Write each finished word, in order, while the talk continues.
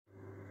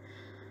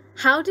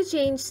How to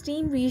change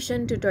Steam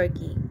region to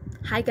Turkey.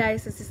 Hi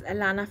guys, this is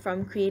Alana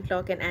from Create,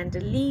 Login and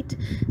Delete.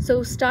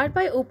 So start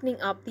by opening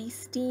up the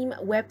Steam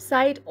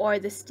website or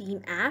the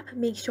Steam app.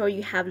 Make sure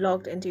you have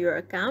logged into your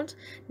account.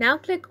 Now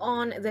click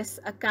on this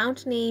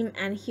account name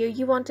and here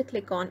you want to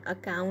click on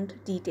account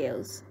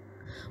details.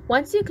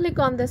 Once you click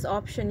on this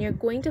option, you're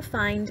going to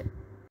find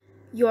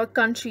your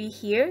country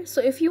here.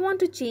 So if you want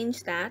to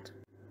change that,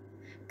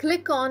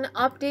 click on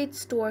update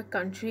store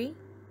country.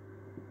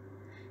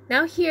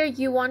 Now here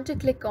you want to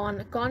click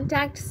on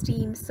Contact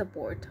Steam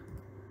Support.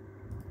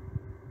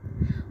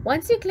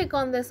 Once you click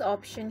on this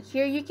option,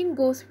 here you can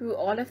go through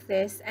all of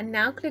this and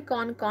now click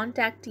on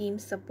Contact Team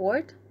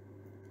Support.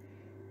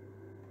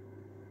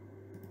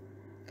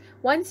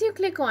 Once you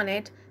click on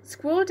it,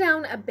 scroll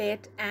down a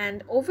bit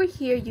and over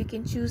here you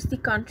can choose the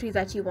country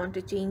that you want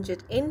to change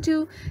it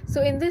into.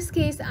 So in this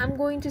case, I'm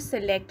going to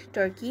select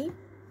Turkey.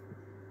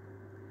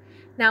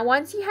 Now,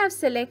 once you have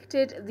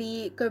selected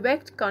the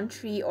correct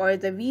country or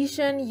the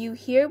region, you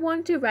here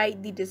want to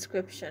write the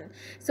description.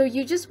 So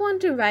you just want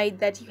to write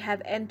that you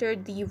have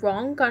entered the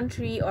wrong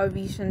country or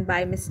region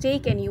by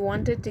mistake and you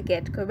want it to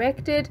get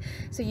corrected.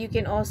 So you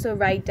can also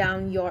write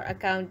down your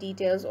account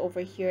details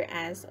over here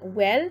as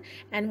well.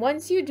 And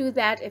once you do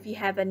that, if you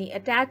have any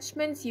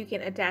attachments, you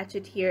can attach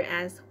it here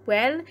as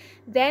well.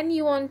 Then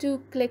you want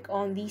to click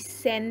on the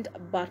send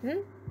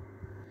button.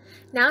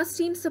 Now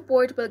Steam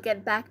support will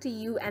get back to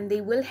you and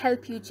they will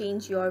help you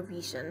change your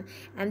region.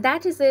 And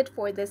that is it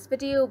for this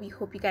video. We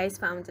hope you guys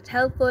found it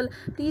helpful.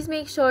 Please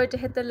make sure to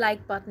hit the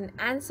like button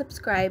and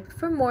subscribe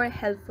for more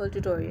helpful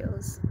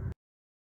tutorials.